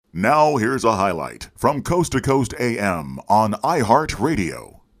Now here's a highlight from Coast to Coast AM on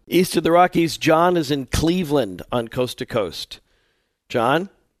iHeartRadio. East of the Rockies, John is in Cleveland on Coast to Coast. John?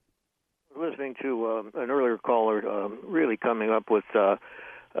 Listening to an earlier caller really coming up with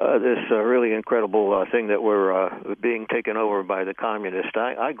this really incredible thing that we're being taken over by the communists.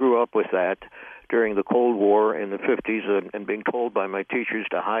 I grew up with that during the Cold War in the 50s and being told by my teachers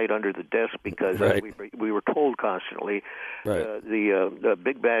to hide under the desk because we were told constantly the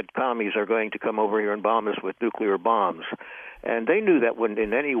big bad commies are going to come over here and bomb us with nuclear bombs. And they knew that wouldn't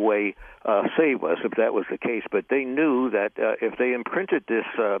in any way save us if that was the case, but they knew that if they imprinted this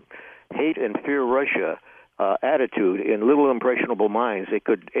hate and fear Russia attitude in little impressionable minds, it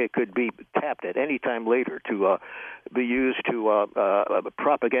could be tapped at any time later to be used to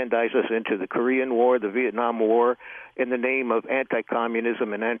propagandize us into the Korean War, the Vietnam War, in the name of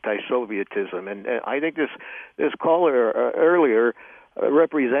anti-communism and anti-Sovietism. And I think this caller earlier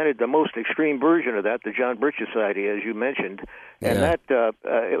represented the most extreme version of that, the John Birch Society, as you mentioned, and that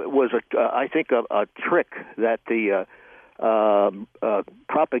was I think a trick that the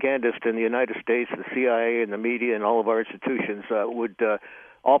propagandists in the United States, the CIA and the media and all of our institutions would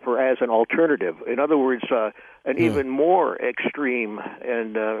offer as an alternative. In other words, an even more extreme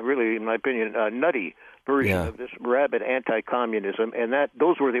and really, in my opinion, nutty version of this rabid anti-communism, and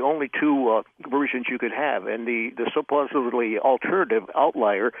those were the only two versions you could have. And the supposedly alternative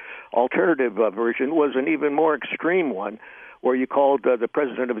version was an even more extreme one, where you called the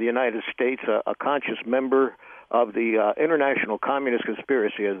President of the United States a conscious member of the international communist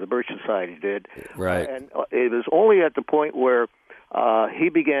conspiracy, as the Birch Society did. Right. And it was only at the point where he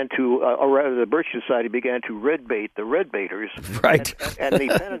began to, or rather the Birch Society began to red bait the red baiters and the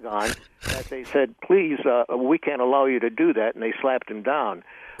Pentagon, that they said, please, we can't allow you to do that, and they slapped him down.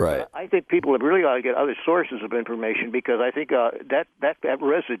 Right. I think people have really ought to get other sources of information, because I think that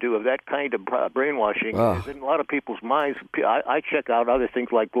residue of that kind of brainwashing is in a lot of people's minds. I check out other things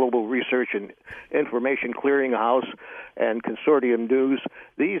like Global Research and Information Clearinghouse and Consortium News.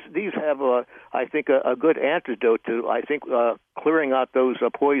 These have, I think, a good antidote to, I think, clearing out those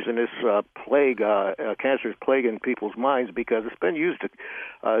poisonous plague, cancerous plague in people's minds, because it's been used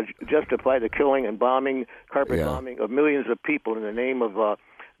to justify the killing and bombing, carpet bombing of millions of people in the name of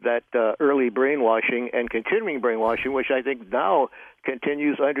that early brainwashing and continuing brainwashing, which I think now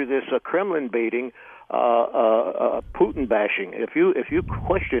continues under this Kremlin baiting, Putin bashing. If you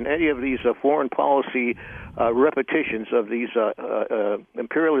question any of these foreign policy repetitions of these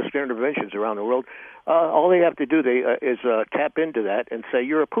imperialist interventions around the world, all they have to do is tap into that and say,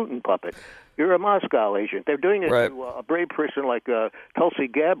 you're a Putin puppet. You're a Moscow agent. They're doing it to a brave person like Tulsi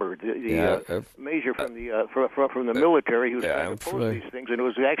Gabbard, the major from the military, who's trying to oppose these things, and who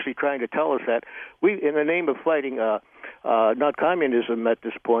was actually trying to tell us that we, in the name of fighting not communism at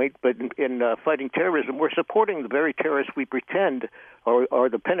this point, but in fighting terrorism, we're supporting the very terrorists we pretend, or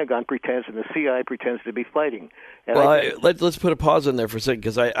the Pentagon pretends, and the CIA pretends to be fighting. And let's put a pause on there for a second,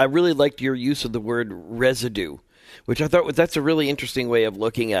 because I really liked your use of the word residue, which I thought that's a really interesting way of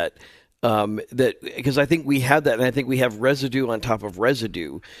looking at that, because I think we have that, and I think we have residue on top of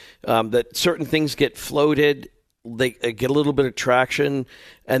residue, that certain things get floated, they get a little bit of traction,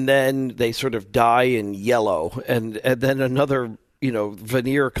 and then they sort of die in yellow, and then another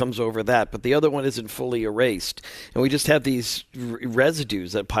veneer comes over that, but the other one isn't fully erased, and we just have these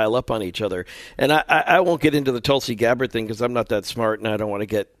residues that pile up on each other. And I won't get into the Tulsi Gabbard thing, because I'm not that smart, and I don't want to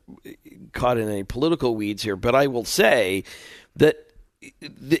get caught in any political weeds here, but I will say that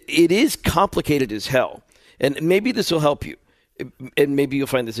it is complicated as hell, and maybe this will help you, and maybe you'll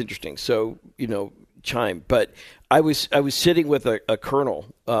find this interesting. So, chime. But I was sitting with a colonel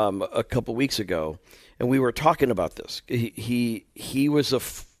a couple weeks ago, and we were talking about this. He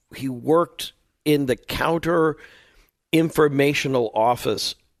worked in the counter informational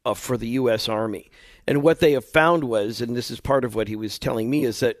office for the U.S. Army. And what they have found was, and this is part of what he was telling me,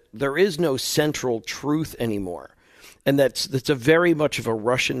 is that there is no central truth anymore. And that's a very much of a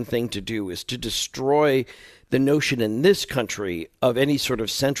Russian thing to do, is to destroy the notion in this country of any sort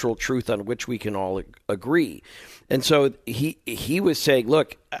of central truth on which we can all agree. And so he was saying,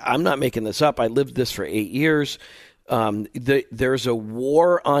 look, I'm not making this up. I lived this for 8 years. There's a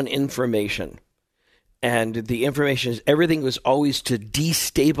war on information. And the information is, everything was always to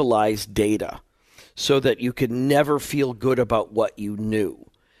destabilize data so that you could never feel good about what you knew.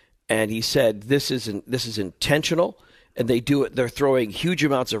 And he said, this is intentional. And they do it. They're throwing huge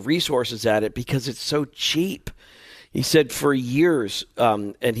amounts of resources at it because it's so cheap. He said for years,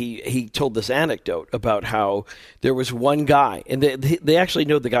 and he told this anecdote about how there was one guy, and they actually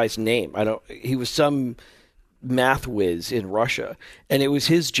know the guy's name. He was some math whiz in Russia, and it was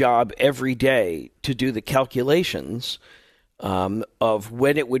his job every day to do the calculations of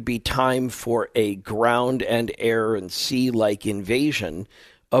when it would be time for a ground and air and sea-like invasion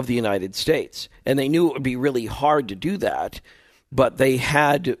of the United States. And they knew it would be really hard to do that, but they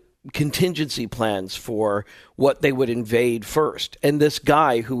had contingency plans for what they would invade first. And this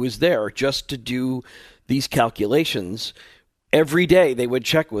guy who was there just to do these calculations, every day they would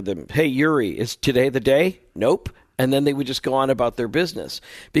check with him. Hey, Yuri, is today the day? Nope. And then they would just go on about their business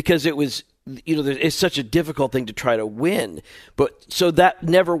because it was, it's such a difficult thing to try to win. But so that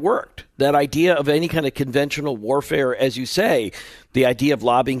never worked. That idea of any kind of conventional warfare, as you say, the idea of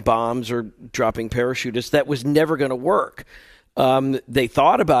lobbing bombs or dropping parachutists, that was never going to work. They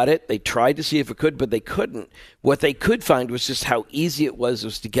thought about it. They tried to see if it could, but they couldn't. What they could find was just how easy it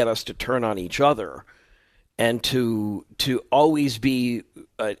was to get us to turn on each other. And to always be,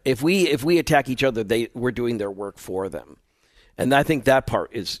 if we attack each other, we're doing their work for them. And I think that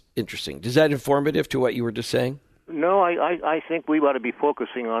part is interesting. Is that informative to what you were just saying? No, I think we ought to be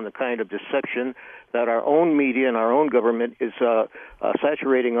focusing on the kind of deception that our own media and our own government is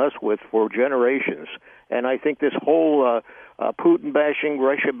saturating us with for generations. And I think this whole Putin bashing,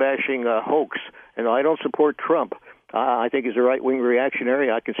 Russia bashing hoax, and I don't support Trump. I think he's a right-wing reactionary.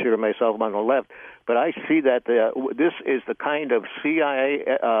 I consider myself on the left. But I see that this is the kind of CIA,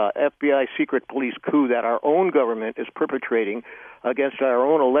 FBI secret police coup that our own government is perpetrating against our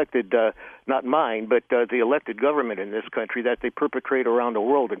own elected, not mine, but the elected government in this country that they perpetrate around the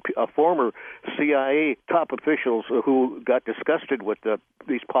world. And former CIA top officials who got disgusted with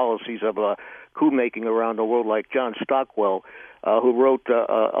these policies of coup-making around the world, like John Stockwell, who wrote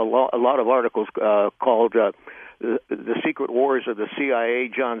a lot of articles called The Secret Wars of the CIA,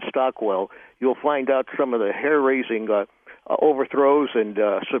 John Stockwell. You'll find out some of the hair-raising overthrows and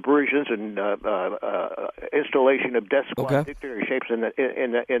subversions and installation of death squad dictatorships in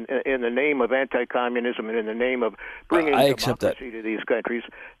the name of anti-communism and in the name of bringing democracy to these countries.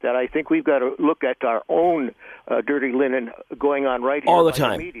 That I think we've got to look at our own dirty linen going on right here all the by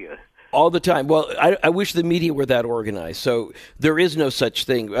time. The media. All the time. Well, I wish the media were that organized. So there is no such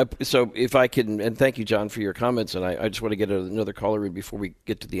thing. So if I can, and thank you, John, for your comments, and I just want to get another caller in before we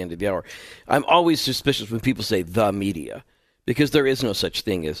get to the end of the hour. I'm always suspicious when people say the media, because there is no such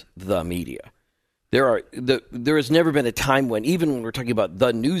thing as the media. There has never been a time when, even when we're talking about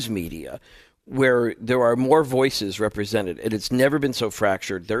the news media, where there are more voices represented, and it's never been so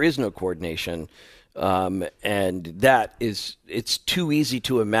fractured. There is no coordination. And that is, it's too easy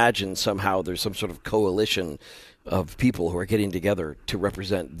to imagine somehow there's some sort of coalition of people who are getting together to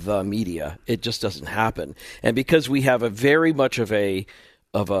represent the media. It just doesn't happen. And because we have a very much of a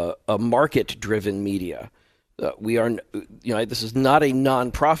market-driven media, we are, this is not a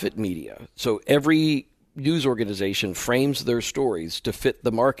nonprofit media. So every news organization frames their stories to fit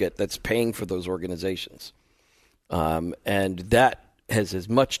the market that's paying for those organizations. And that has as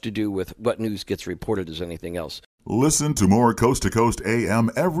much to do with what news gets reported as anything else. Listen to more Coast to Coast AM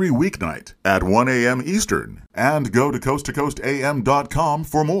every weeknight at 1 a.m. Eastern and go to coasttocoastam.com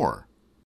for more.